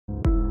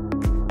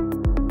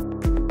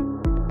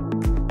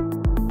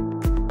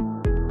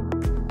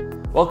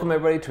Welcome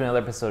everybody to another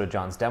episode of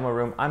John's Demo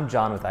Room. I'm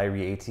John with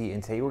Irie AT,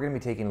 and today we're going to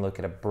be taking a look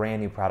at a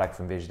brand new product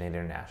from Vision8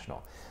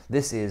 International.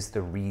 This is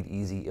the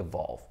ReadEasy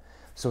Evolve.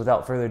 So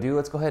without further ado,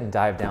 let's go ahead and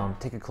dive down,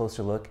 take a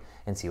closer look,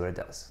 and see what it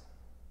does.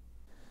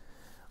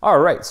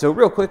 Alright, so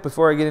real quick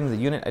before I get into the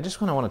unit, I just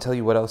want to tell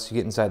you what else you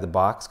get inside the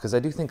box, because I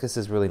do think this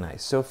is really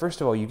nice. So first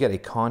of all, you get a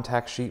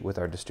contact sheet with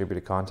our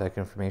distributed contact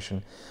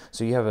information,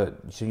 so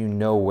you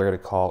know where to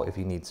call if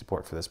you need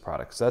support for this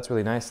product. So that's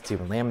really nice. It's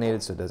even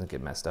laminated so it doesn't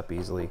get messed up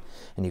easily,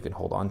 and you can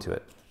hold on to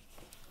it.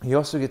 You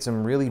also get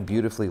some really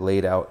beautifully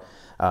laid out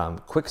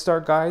quick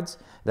start guides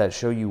that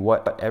show you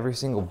what every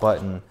single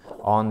button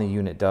on the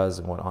unit does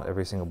and what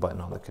every single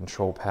button on the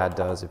control pad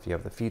does if you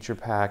have the feature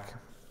pack.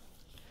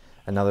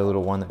 Another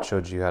little one that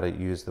shows you how to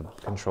use the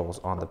controls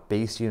on the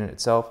base unit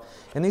itself.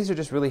 And these are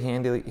just really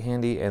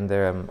handy, and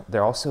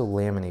they're also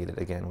laminated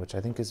again, which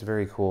I think is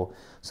very cool.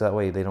 So that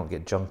way they don't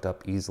get junked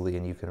up easily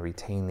and you can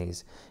retain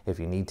these if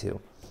you need to.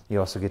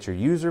 You also get your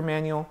user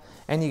manual,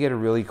 and you get a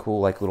really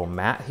cool like little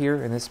mat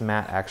here. And this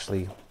mat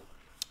actually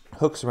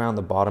hooks around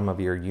the bottom of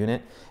your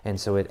unit, and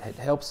so it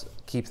helps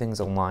keep things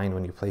aligned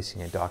when you're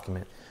placing a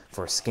document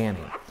for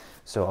scanning.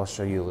 So I'll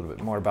show you a little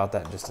bit more about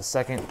that in just a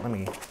second. Let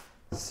me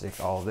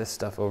stick all this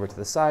stuff over to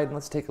the side, and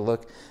let's take a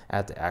look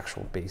at the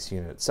actual base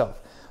unit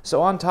itself.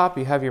 So on top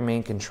you have your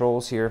main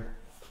controls here.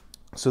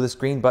 So this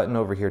green button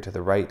over here to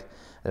the right,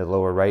 the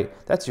lower right,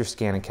 that's your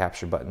scan and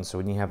capture button. So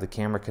when you have the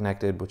camera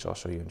connected, which I'll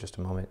show you in just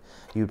a moment,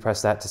 you would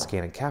press that to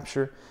scan and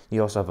capture.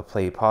 You also have a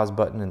play pause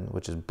button,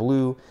 which is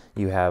blue.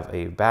 You have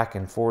a back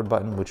and forward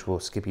button, which will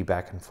skip you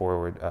back and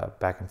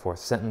forth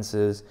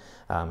sentences.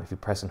 If you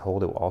press and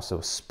hold, it will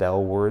also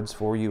spell words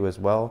for you as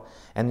well.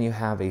 And you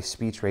have a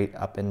speech rate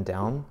up and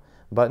down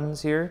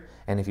buttons here,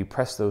 and if you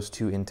press those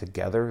two in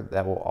together,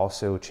 that will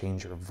also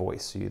change your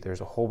voice. So there's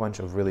a whole bunch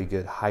of really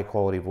good high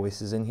quality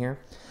voices in here.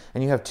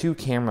 And you have two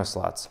camera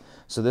slots.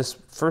 So this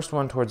first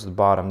one towards the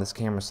bottom, this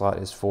camera slot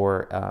is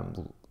for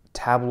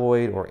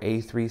tabloid or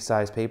A3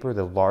 size paper,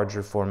 the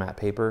larger format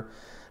paper.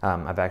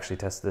 I've actually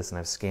tested this and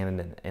I've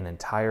scanned an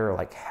entire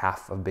like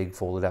half a big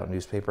folded out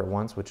newspaper at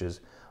once, which is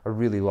a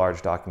really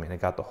large document.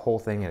 It got the whole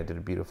thing and it did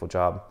a beautiful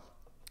job.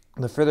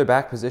 The further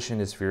back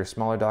position is for your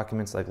smaller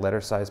documents like letter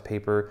size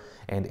paper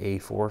and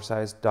A4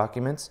 size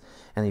documents,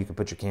 and then you can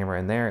put your camera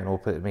in there and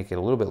we'll make it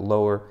a little bit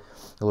lower,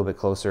 a little bit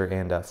closer,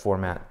 and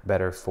format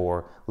better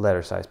for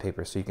letter size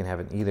paper, so you can have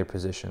it in either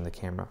position the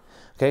camera.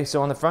 Okay,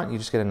 so on the front you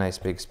just get a nice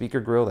big speaker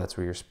grill. That's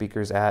where your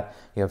speaker's at.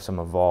 You have some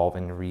Evolve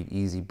and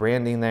ReadEasy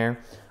branding there.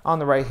 On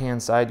the right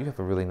hand side you have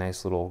a really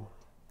nice little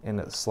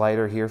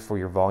slider here for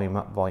your volume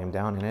up, volume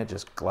down, and it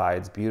just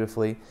glides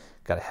beautifully.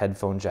 Got a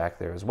headphone jack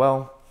there as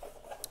well.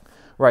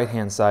 Right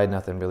hand side,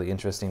 nothing really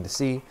interesting to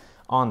see.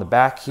 On the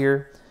back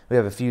here, we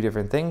have a few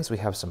different things. We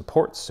have some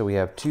ports. So we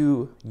have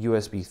two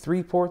USB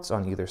 3 ports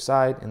on either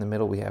side. In the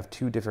middle, we have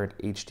two different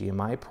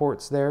HDMI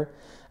ports there.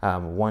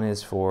 One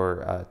is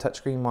for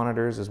touchscreen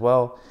monitors as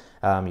well.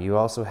 You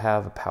also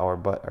have a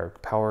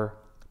power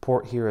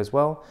port here as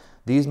well.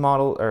 These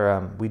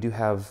we do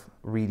have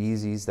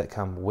ReadEasys that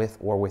come with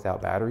or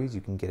without batteries. You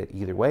can get it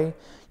either way.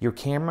 Your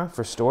camera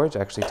for storage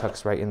actually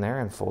tucks right in there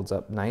and folds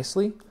up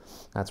nicely.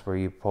 That's where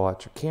you pull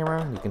out your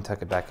camera. You can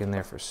tuck it back in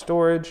there for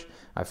storage.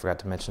 I forgot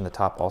to mention the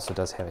top also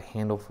does have a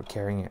handle for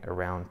carrying it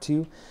around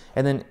too.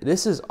 And then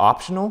this is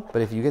optional,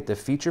 but if you get the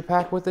feature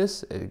pack with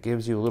this, it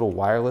gives you a little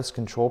wireless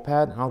control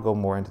pad, and I'll go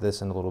more into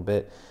this in a little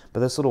bit. But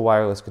this little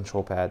wireless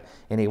control pad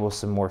enables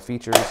some more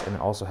features, and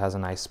it also has a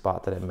nice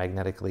spot that it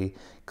magnetically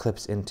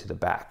clips into the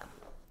back.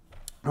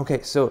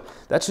 Okay, so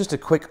that's just a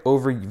quick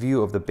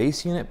overview of the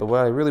base unit, but what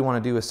I really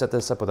want to do is set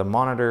this up with a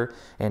monitor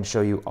and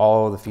show you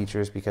all the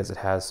features, because it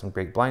has some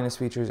great blindness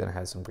features and it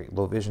has some great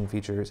low vision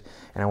features,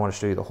 and I want to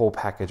show you the whole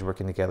package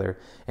working together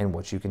and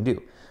what you can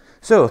do.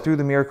 So through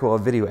the miracle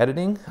of video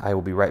editing, I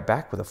will be right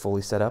back with a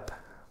fully set up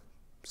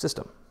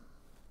system.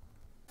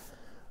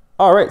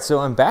 All right, so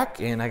I'm back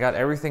and I got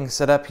everything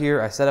set up here.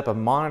 I set up a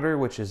monitor,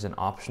 which is an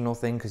optional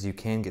thing because you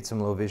can get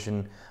some low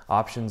vision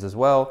options as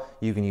well.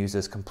 You can use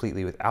this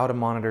completely without a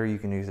monitor. You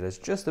can use it as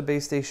just a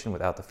base station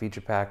without the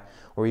feature pack,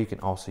 or you can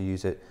also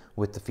use it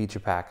with the feature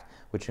pack,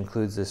 which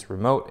includes this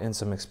remote and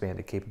some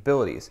expanded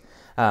capabilities.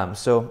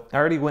 So I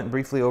already went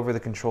briefly over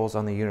the controls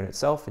on the unit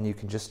itself, and you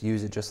can just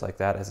use it just like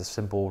that as a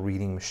simple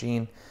reading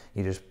machine.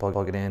 You just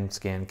plug it in,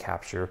 scan,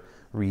 capture,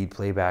 read,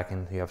 playback,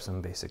 and you have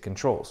some basic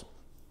controls.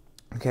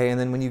 Okay, and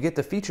then when you get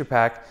the feature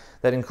pack,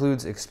 that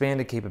includes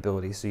expanded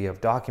capabilities. So you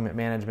have document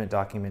management,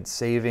 document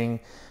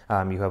saving,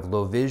 you have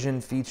low vision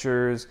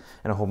features,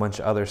 and a whole bunch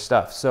of other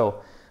stuff.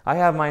 So I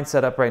have mine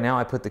set up right now.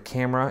 I put the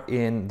camera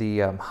in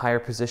the higher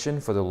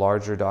position for the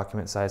larger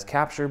document size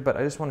capture, but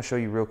I just want to show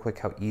you real quick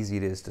how easy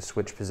it is to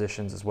switch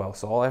positions as well.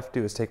 So all I have to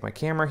do is take my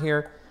camera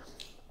here,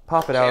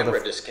 pop it out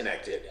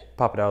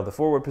of the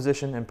forward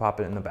position, and pop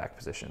it in the back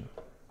position.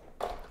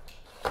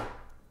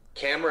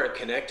 Camera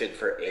connected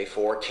for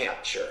A4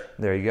 capture.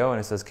 There you go, and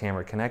it says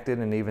camera connected,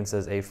 and it even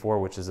says A4,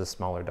 which is a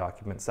smaller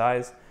document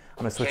size.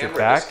 I'm gonna switch it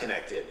back.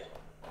 Disconnected.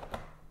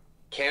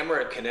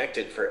 Camera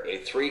connected for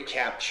A3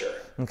 capture.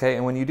 Okay,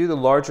 and when you do the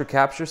larger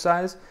capture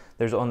size,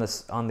 there's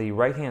on the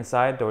right-hand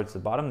side towards the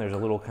bottom, there's a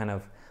little kind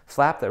of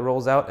flap that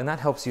rolls out, and that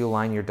helps you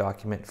align your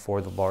document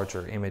for the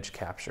larger image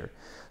capture.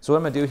 So what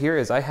I'm gonna do here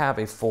is I have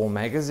a full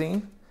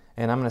magazine,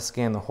 and I'm gonna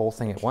scan the whole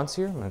thing at once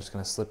here. I'm just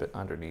gonna slip it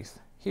underneath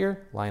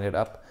here, line it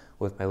up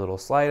with my little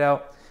slide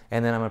out,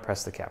 and then I'm gonna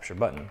press the capture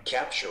button.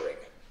 Capturing.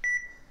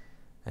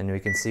 And we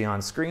can see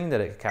on screen that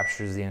it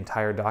captures the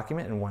entire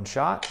document in one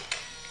shot.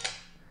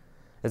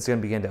 It's going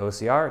to begin to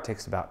OCR. It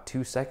takes about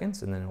 2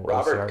 seconds, and then it will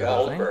OCR the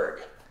whole thing.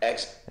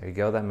 There you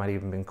go. That might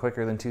even been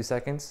quicker than 2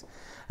 seconds.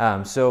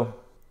 So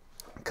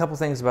a couple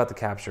things about the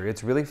capture.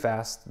 It's really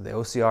fast. The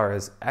OCR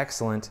is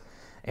excellent.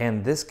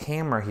 And this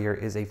camera here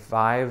is a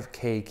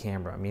 5K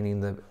camera, meaning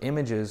the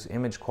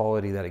image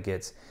quality that it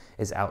gets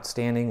is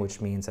outstanding,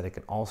 which means that it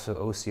can also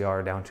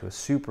OCR down to a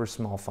super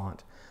small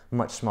font,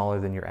 much smaller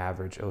than your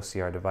average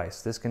OCR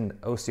device. This can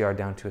OCR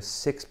down to a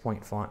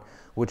 6-point font,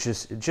 which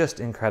is just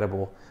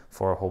incredible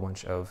for a whole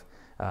bunch of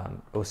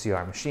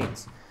OCR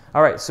machines.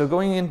 All right, so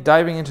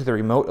diving into the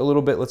remote a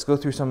little bit, let's go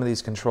through some of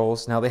these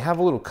controls. Now they have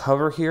a little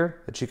cover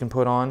here that you can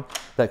put on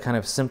that kind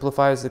of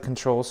simplifies the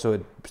controls, so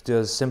it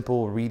does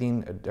simple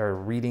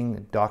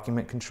reading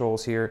document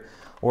controls here,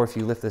 or if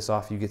you lift this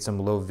off, you get some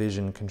low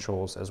vision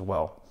controls as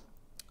well.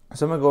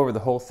 So I'm gonna go over the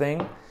whole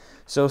thing.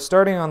 So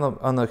starting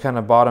on the kind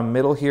of bottom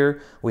middle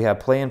here, we have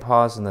play and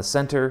pause in the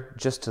center.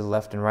 Just to the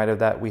left and right of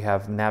that, we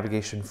have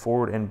navigation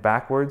forward and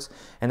backwards,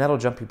 and that'll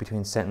jump you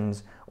between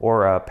sentence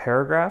or a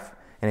paragraph.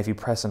 And if you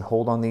press and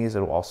hold on these,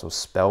 it'll also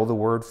spell the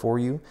word for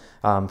you.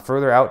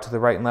 Further out to the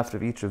right and left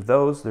of each of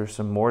those, there's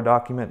some more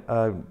document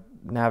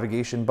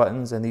navigation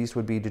buttons, and these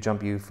would be to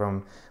jump you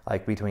from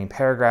like between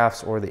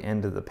paragraphs or the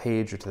end of the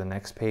page or to the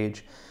next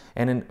page.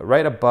 And then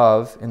right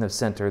above in the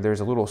center, there's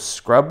a little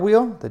scrub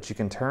wheel that you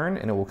can turn,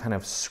 and it will kind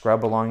of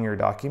scrub along your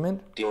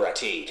document.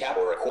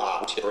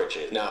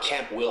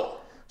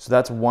 So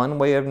that's one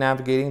way of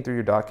navigating through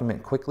your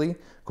document quickly.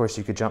 Of course,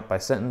 you could jump by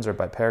sentence or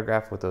by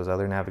paragraph with those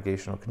other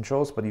navigational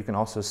controls, but you can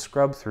also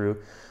scrub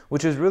through,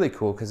 which is really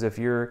cool because if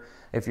you're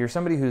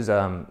somebody who's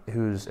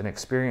an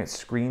experienced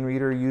screen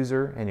reader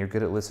user and you're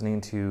good at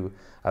listening to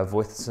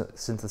voice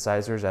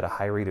synthesizers at a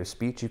high rate of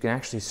speech, you can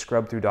actually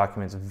scrub through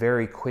documents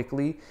very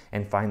quickly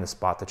and find the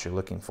spot that you're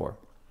looking for.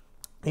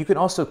 You can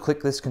also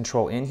click this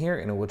control in here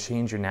and it will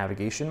change your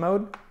navigation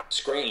mode.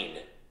 Screen,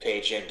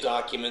 page and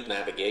document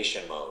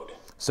navigation mode.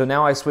 So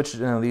now I switched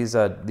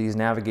these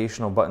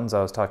navigational buttons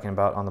I was talking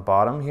about on the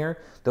bottom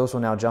here. Those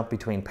will now jump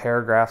between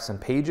paragraphs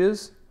and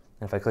pages.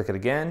 And if I click it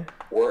again.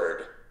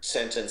 Word,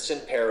 sentence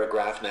and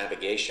paragraph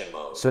navigation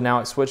mode. So now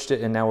it switched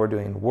it, and now we're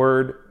doing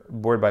word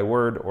by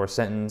word, or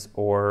sentence,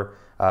 or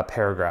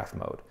paragraph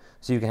mode.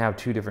 So you can have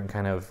two different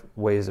kind of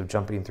ways of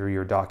jumping through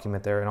your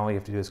document there, and all you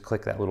have to do is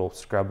click that little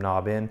scrub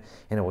knob in,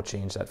 and it will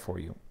change that for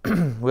you.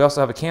 We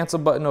also have a cancel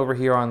button over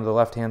here on the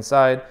left-hand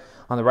side.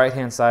 On the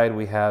right-hand side,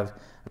 we have,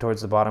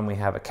 towards the bottom, we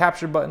have a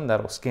capture button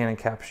that'll scan and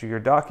capture your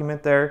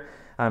document there.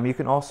 You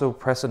can also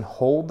press and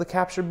hold the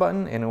capture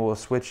button, and it will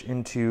switch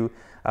into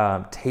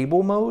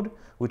table mode,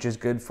 which is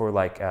good for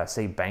like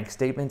say bank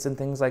statements and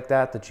things like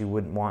that you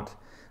wouldn't want.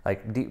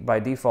 Like by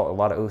default, a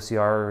lot of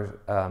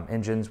OCR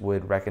engines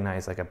would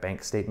recognize like a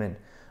bank statement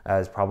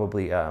as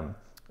probably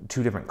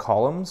two different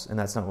columns, and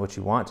that's not what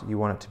you want. You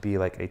want it to be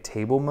like a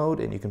table mode,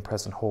 and you can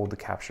press and hold the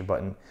capture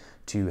button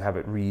to have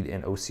it read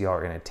in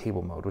OCR in a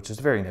table mode, which is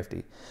very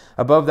nifty.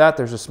 Above that,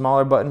 there's a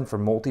smaller button for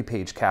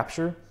multi-page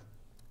capture.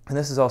 And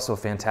this is also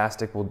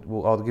fantastic.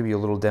 I'll give you a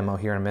little demo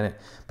here in a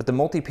minute. But the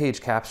multi-page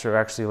capture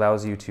actually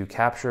allows you to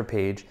capture a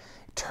page,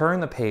 turn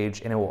the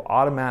page, and it will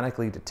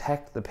automatically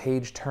detect the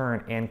page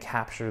turn and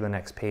capture the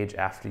next page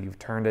after you've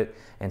turned it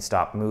and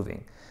stop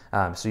moving.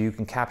 So you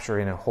can capture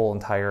in a whole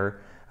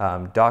entire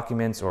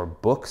documents or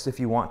books if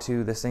you want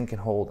to. This thing can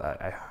hold,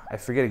 I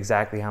forget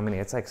exactly how many.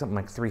 It's like something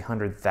like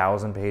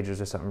 300,000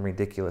 pages or something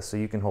ridiculous. So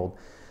you can hold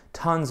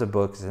tons of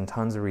books and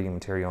tons of reading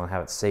material and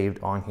have it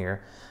saved on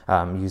here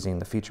using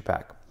the feature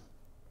pack.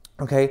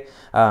 Okay,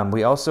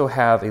 we also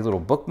have a little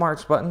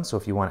bookmarks button, so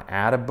if you want to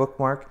add a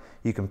bookmark,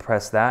 you can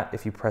press that.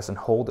 If you press and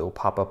hold, it will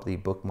pop up the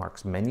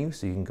bookmarks menu,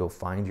 so you can go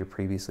find your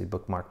previously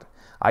bookmarked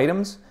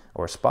items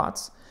or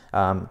spots.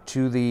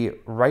 To the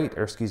right,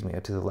 or excuse me,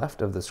 to the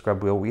left of the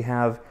scrub wheel, we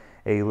have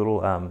a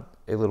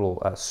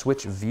little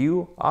switch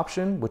view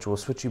option, which will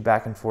switch you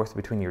back and forth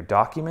between your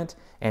document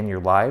and your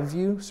live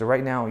view. So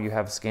right now you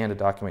have scanned a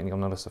document, and you'll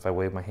notice if I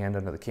wave my hand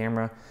under the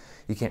camera,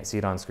 you can't see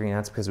it on screen.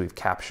 That's because we've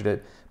captured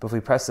it. But if we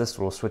press this, it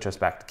will switch us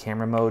back to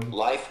camera mode.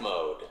 Live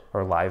mode.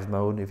 Or live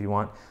mode if you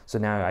want. So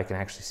now I can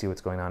actually see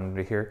what's going on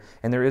under here.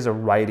 And there is a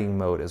writing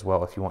mode as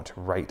well if you want to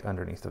write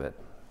underneath of it.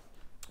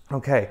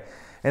 Okay,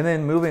 and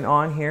then moving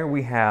on here,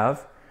 we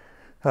have,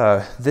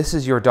 this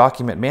is your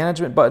document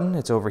management button.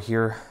 It's over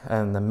here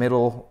in the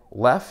middle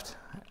left.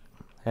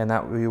 And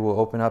that will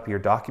open up your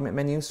document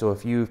menu. So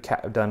if you've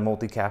done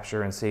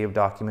multi-capture and saved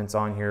documents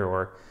on here,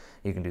 or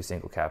you can do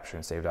single capture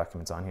and save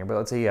documents on here. But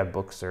let's say you have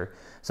books or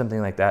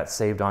something like that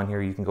saved on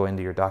here. You can go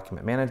into your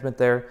document management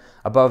there.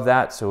 Above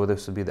that, so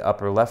this would be the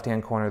upper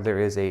left-hand corner, there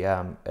is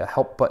a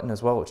help button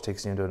as well, which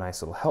takes you into a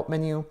nice little help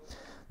menu.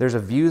 There's a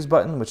views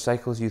button which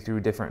cycles you through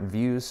different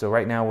views. So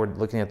right now we're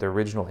looking at the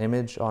original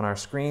image on our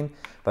screen.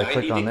 If I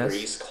click on 90 this,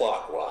 degrees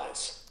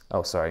clockwise.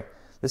 oh sorry,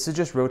 this is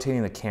just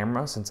rotating the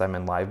camera since I'm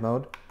in live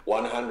mode.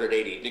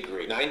 180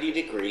 degrees. 90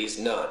 degrees,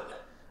 none.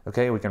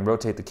 Okay, we can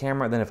rotate the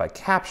camera. Then if I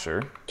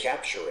capture,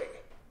 Capturing.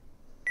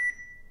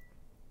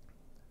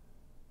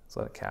 let's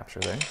let it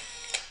capture there.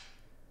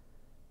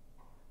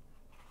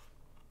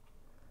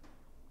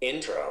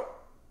 Intro.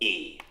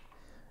 E.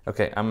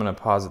 Okay, I'm gonna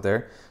pause it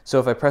there. So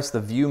if I press the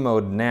view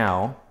mode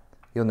now,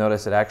 you'll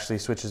notice it actually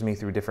switches me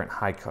through different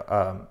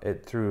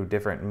through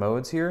different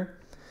modes here.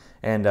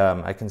 And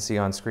I can see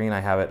on screen, I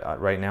have it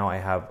right now, I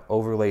have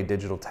overlay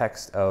digital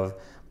text of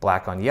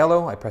black on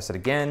yellow. I press it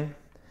again.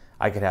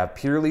 I could have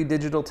purely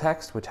digital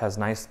text, which has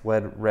nice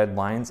red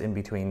lines in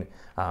between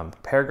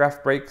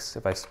paragraph breaks.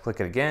 If I click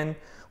it again,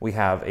 we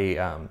have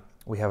a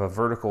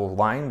vertical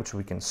line, which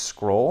we can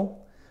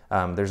scroll.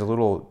 There's a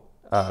little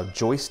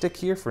joystick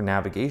here for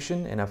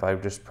navigation, and if I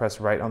just press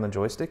right on the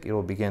joystick, it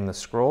will begin the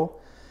scroll,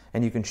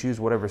 and you can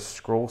choose whatever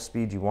scroll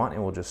speed you want,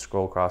 and we'll just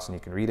scroll across and you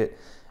can read it.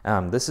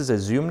 This is a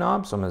zoom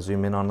knob, so I'm going to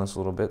zoom in on this a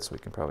little bit so we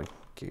can probably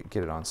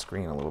get it on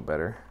screen a little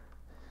better.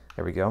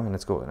 There we go, and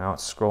now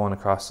it's scrolling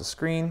across the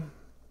screen.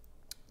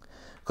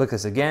 Click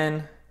this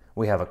again.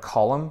 We have a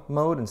column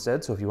mode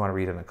instead, so if you want to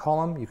read in a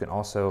column, you can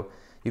also,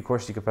 of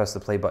course, you can press the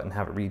play button,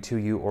 have it read to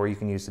you, or you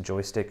can use the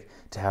joystick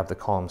to have the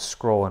column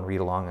scroll and read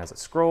along as it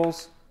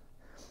scrolls.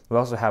 We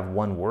also have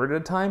one word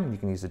at a time. You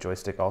can use the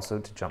joystick also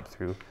to jump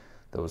through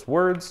those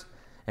words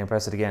and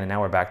press it again. And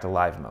now we're back to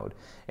live mode,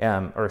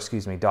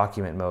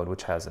 document mode,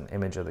 which has an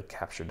image of the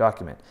captured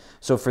document.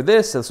 So for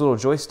this little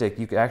joystick,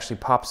 you can actually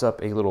pops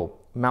up a little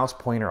mouse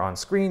pointer on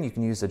screen. You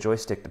can use the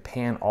joystick to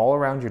pan all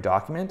around your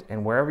document,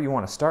 and wherever you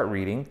want to start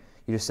reading,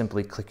 you just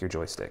simply click your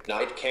joystick.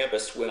 Night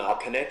campus will now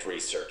connect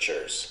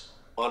researchers,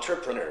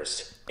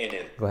 entrepreneurs, and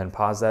Go ahead and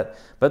pause that.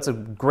 But it's a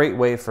great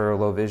way for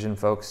low vision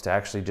folks to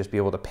actually just be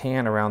able to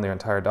pan around their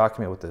entire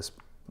document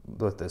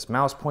with this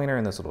mouse pointer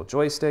and this little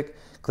joystick.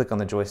 Click on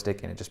the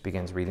joystick and it just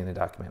begins reading the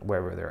document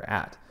wherever they're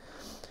at.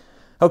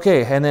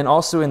 Okay, and then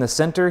also in the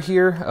center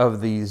here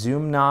of the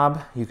zoom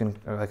knob, you can,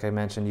 like I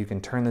mentioned, you can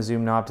turn the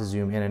zoom knob to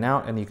zoom in and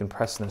out, and you can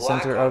press in the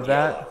Black center on of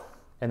that, yellow.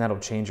 and that'll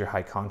change your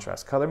high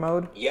contrast color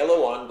mode.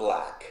 Yellow on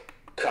black.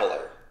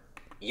 Color.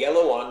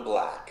 Yellow on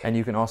black. And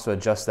you can also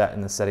adjust that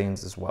in the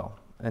settings as well.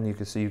 And you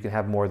can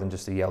have more than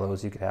just the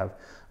yellows. You could have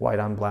white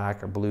on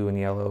black or blue and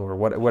yellow or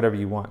whatever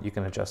you want. You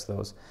can adjust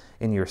those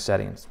in your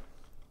settings.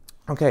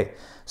 Okay,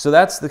 so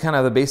that's the kind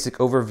of the basic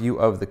overview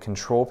of the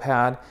control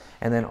pad.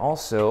 And then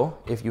also,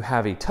 if you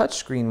have a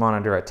touchscreen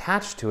monitor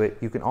attached to it,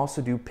 you can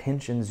also do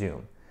pinch and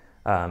zoom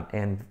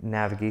and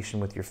navigation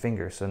with your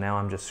finger. So now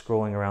I'm just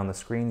scrolling around the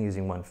screen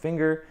using one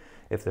finger.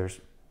 If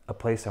there's a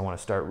place I want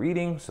to start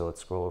reading, so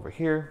let's scroll over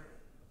here.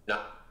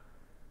 No.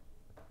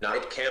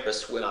 Night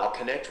campus will now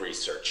connect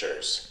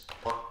researchers.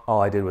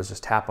 All I did was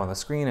just tap on the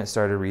screen and it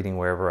started reading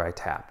wherever I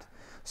tapped.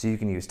 So you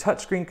can use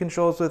touchscreen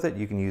controls with it,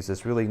 you can use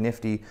this really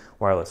nifty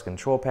wireless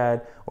control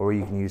pad, or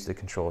you can use the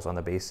controls on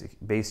the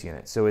base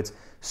unit. So it's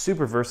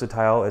super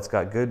versatile, it's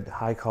got good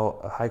high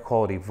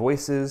quality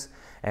voices,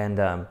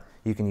 and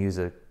you can use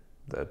the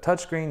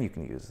touchscreen, you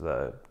can use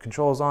the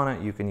controls on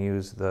it, you can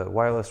use the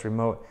wireless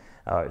remote,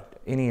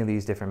 any of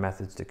these different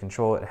methods to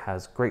control it. It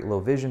has great low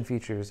vision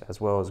features as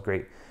well as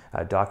great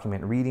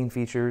document reading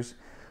features.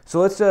 So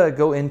let's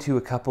go into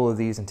a couple of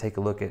these and take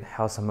a look at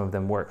how some of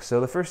them work. So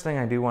the first thing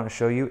I do want to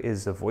show you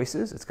is the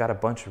voices. It's got a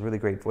bunch of really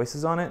great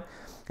voices on it.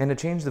 And to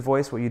change the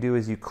voice, what you do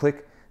is you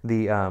click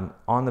the,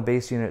 on the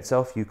base unit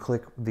itself, you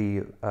click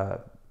the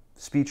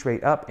speech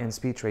rate up and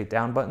speech rate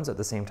down buttons at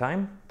the same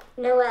time.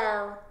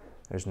 Noel.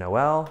 There's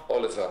Noel.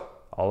 Oliver.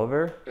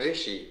 Oliver.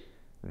 Rishi.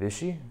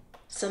 Vishy.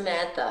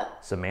 Samantha.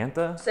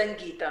 Samantha.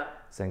 Sangeeta.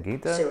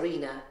 Sangeeta.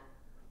 Serena.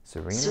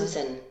 Serena.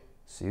 Susan.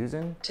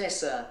 Susan.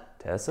 Tessa.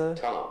 Tessa.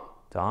 Tom.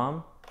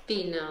 Tom.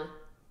 Dina.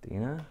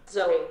 Dina.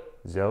 Zoe.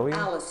 Zoe.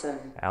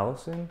 Allison.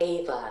 Allison.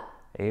 Ava.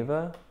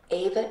 Ava.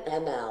 Ava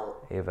ML.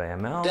 Ava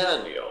ML.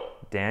 Daniel.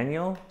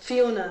 Daniel.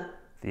 Fiona.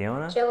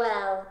 Fiona.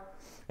 Joelle.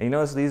 And you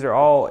notice these are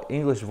all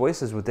English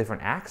voices with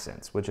different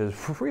accents, which is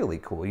really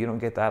cool. You don't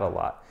get that a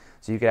lot.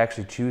 So you could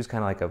actually choose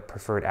kind of like a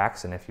preferred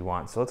accent if you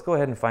want. So let's go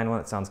ahead and find one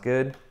that sounds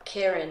good.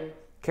 Karen.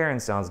 Karen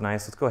sounds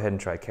nice. Let's go ahead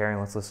and try Karen.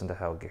 Let's listen to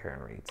how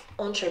Karen reads.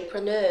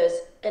 Entrepreneurs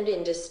and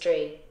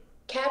industry.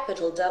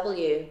 Capital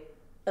W.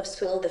 Of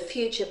Swill the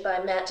Future by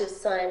Matters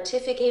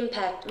Scientific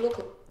Impact. Look.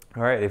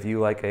 All right, if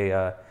you like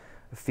a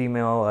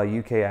female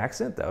UK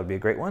accent, that would be a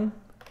great one.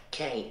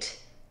 Kate.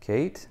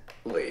 Kate.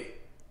 Lee.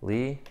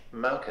 Lee.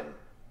 Malcolm.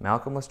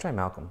 Malcolm. Let's try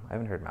Malcolm. I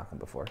haven't heard Malcolm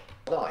before.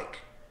 Like,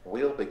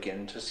 we'll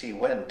begin to see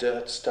when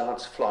dirt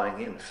starts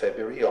flying in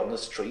February on the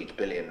street,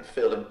 Billy and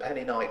Phil and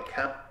Penny Night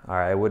Camp. All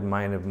right, I wouldn't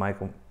mind if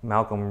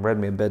Malcolm read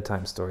me a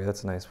bedtime story.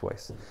 That's a nice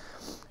voice.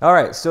 All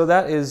right, so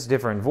that is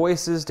different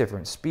voices,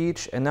 different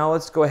speech. And now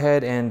let's go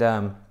ahead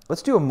and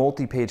let's do a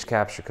multi-page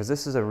capture because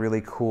this is a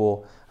really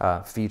cool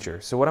feature.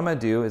 So what I'm going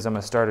to do is I'm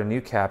going to start a new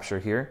capture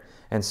here.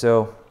 And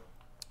so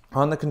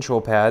on the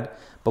control pad,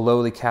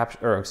 below the capture,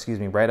 or excuse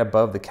me, right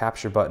above the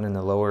capture button in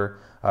the lower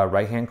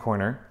right-hand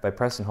corner. If I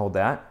press and hold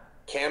that,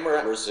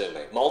 Camera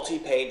resuming.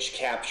 Multi-page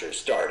capture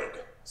started.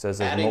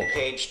 says Adding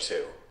page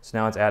 2. So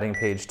now it's adding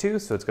page 2,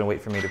 so it's going to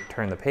wait for me to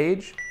turn the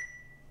page.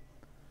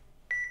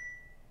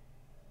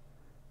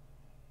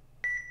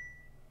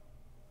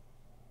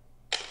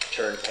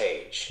 Turn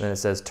page. Then it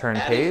says turn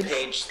Adding page.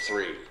 page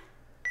 3.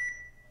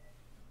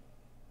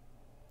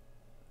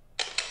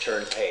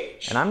 Turn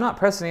page. And I'm not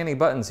pressing any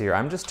buttons here.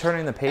 I'm just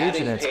turning the page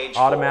Adding and it's page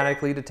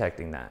automatically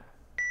detecting that.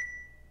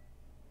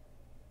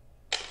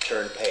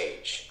 Turn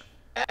page.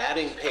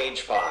 Adding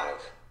page 5.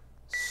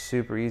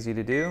 Super easy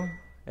to do.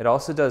 It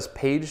also does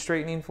page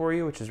straightening for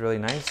you, which is really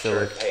nice. So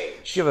Turn if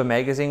page. you have a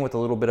magazine with a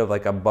little bit of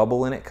like a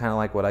bubble in it, kind of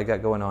like what I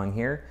got going on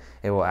here,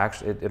 it will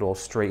actually, it'll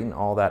straighten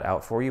all that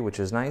out for you, which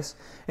is nice.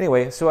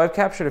 Anyway, so I've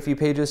captured a few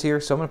pages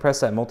here. So I'm gonna press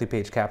that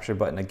multi-page capture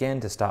button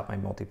again to stop my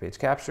multi-page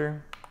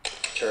capture.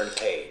 Turn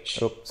page.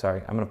 Oh,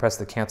 sorry. I'm gonna press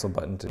the cancel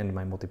button to end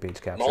my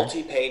multi-page capture.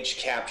 Multi-page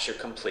capture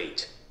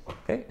complete.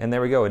 Okay, and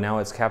there we go. Now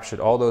it's captured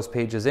all those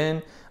pages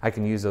in. I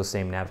can use those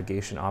same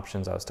navigation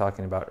options I was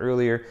talking about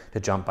earlier to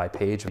jump by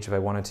page, which if I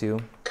wanted to.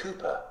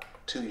 Cooper,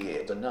 2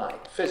 year the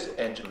night. Visit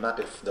and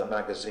map if the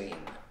magazine.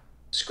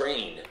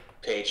 Screen.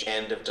 Page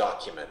end of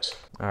document.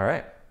 All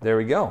right, there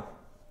we go.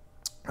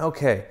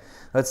 Okay,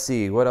 let's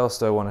see. What else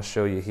do I want to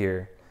show you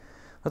here?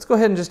 Let's go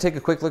ahead and just take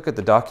a quick look at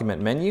the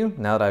document menu.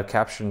 Now that I've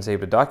captured and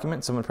saved a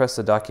document, so I'm going to press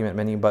the document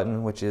menu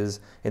button, which is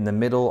in the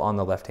middle on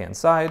the left-hand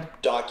side.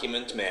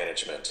 Document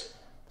management.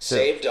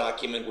 Save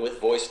document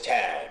with voice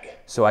tag.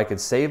 So I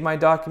could save my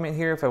document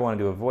here if I want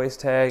to do a voice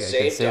tag.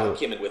 Save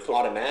document with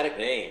automatic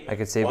name. I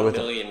could save it with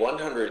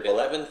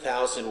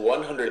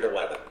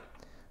 1,111,111.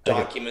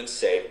 Document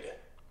saved.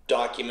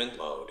 Document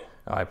mode.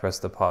 Oh, I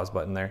pressed the pause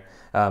button there.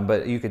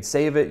 But you could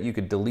save it. You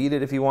could delete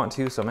it if you want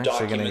to. So I'm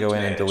actually going to go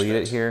in and delete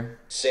it here.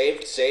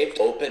 Saved.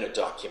 Open a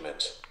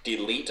document.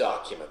 Delete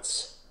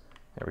documents.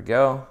 There we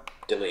go.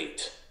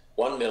 Delete.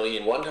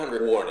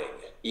 1,100,000 warning.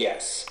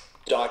 Yes.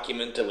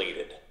 Document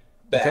deleted.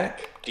 Back.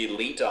 Okay.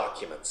 Delete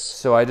documents.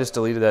 So I just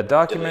deleted that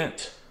document.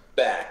 Delete.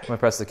 Back. I'm going to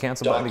press the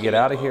cancel button to get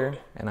out of here.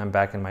 And I'm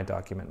back in my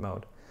document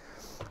mode.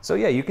 So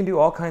yeah, you can do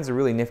all kinds of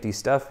really nifty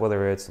stuff,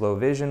 whether it's low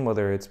vision,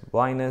 whether it's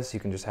blindness, you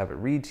can just have it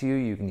read to you.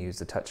 You can use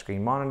the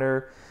touchscreen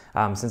monitor.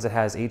 Since it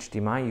has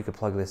HDMI, you could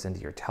plug this into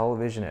your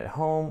television at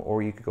home,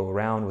 or you could go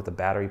around with a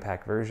battery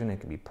pack version. It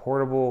can be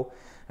portable.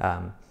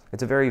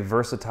 It's a very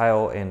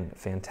versatile and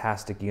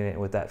fantastic unit.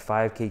 With that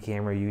 5K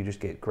camera, you just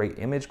get great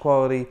image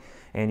quality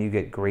and you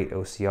get great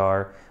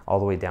OCR all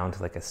the way down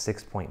to like a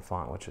 6-point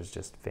font, which is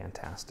just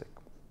fantastic.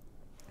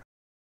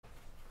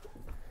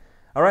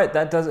 All right,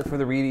 that does it for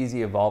the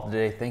ReadEasy Evolve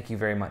today. Thank you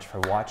very much for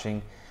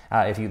watching.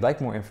 If you'd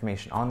like more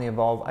information on the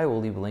Evolve, I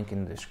will leave a link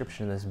in the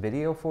description of this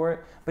video for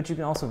it, but you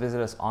can also visit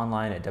us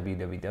online at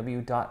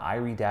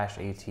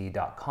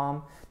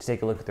www.irie-at.com to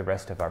take a look at the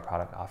rest of our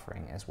product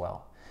offering as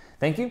well.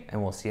 Thank you,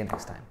 and we'll see you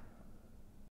next time.